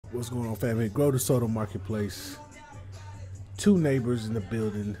What's going on, family? Grow the Soda Marketplace. Two neighbors in the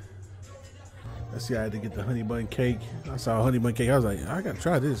building. Let's see, I had to get the honey bun cake. I saw honey bun cake. I was like, I gotta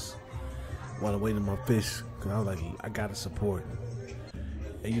try this while I'm waiting on my fish. Cause I was like, I gotta support.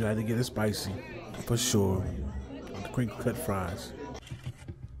 And you know, I had to get it spicy for sure. With the crinkle cut fries.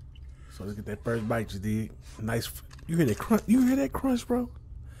 So let's get that first bite, you dig? Nice. You hear that crunch? You hear that crunch, bro?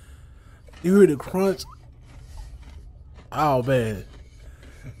 You hear the crunch? Oh man,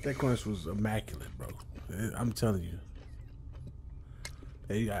 that crunch was immaculate, bro. I'm telling you.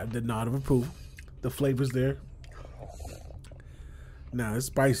 Hey, I did nod of approval. The flavor's there. Nah, it's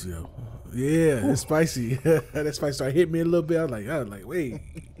spicy though. Yeah, it's spicy. That spice started hitting me a little bit. I was like, wait.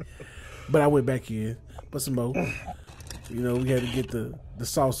 But I went back in, put some more. You know, we had to get the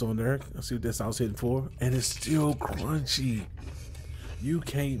sauce on there. Let's see what that sauce hitting for. And it's still crunchy. You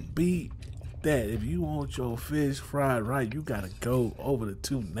can't beat that. If you want your fish fried right, you gotta go over to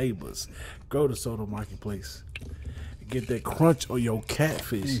Two Neighbors. Go to Soda Marketplace. Get that crunch on your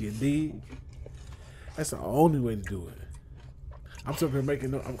catfish, you dig? That's the only way to do it. I'm sitting here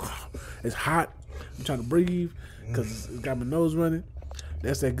making it's hot. I'm trying to breathe because it's got my nose running.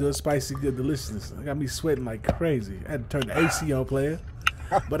 That's that good, spicy, good deliciousness. It got me sweating like crazy. I had to turn the AC on, player.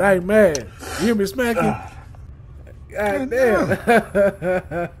 But I ain't mad. You hear me smacking? God damn.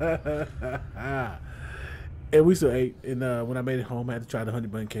 And we still ate. And when I made it home, I had to try the honey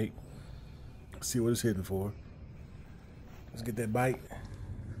bun cake. See what it's hitting for. Let's get that bite.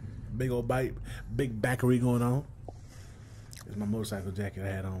 Big old bite. Big backery going on. It's my motorcycle jacket I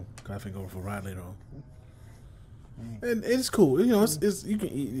had on. Cause I think over for a ride later on. And it's cool. You know, it's you can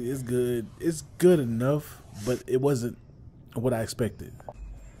eat it. It's good. It's good enough, but it wasn't what I expected.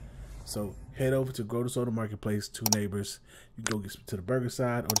 So head over to Grow the Soda Marketplace, Two Neighbors. You can go get to the burger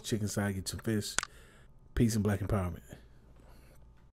side or the chicken side, get some fish. Peace and black empowerment.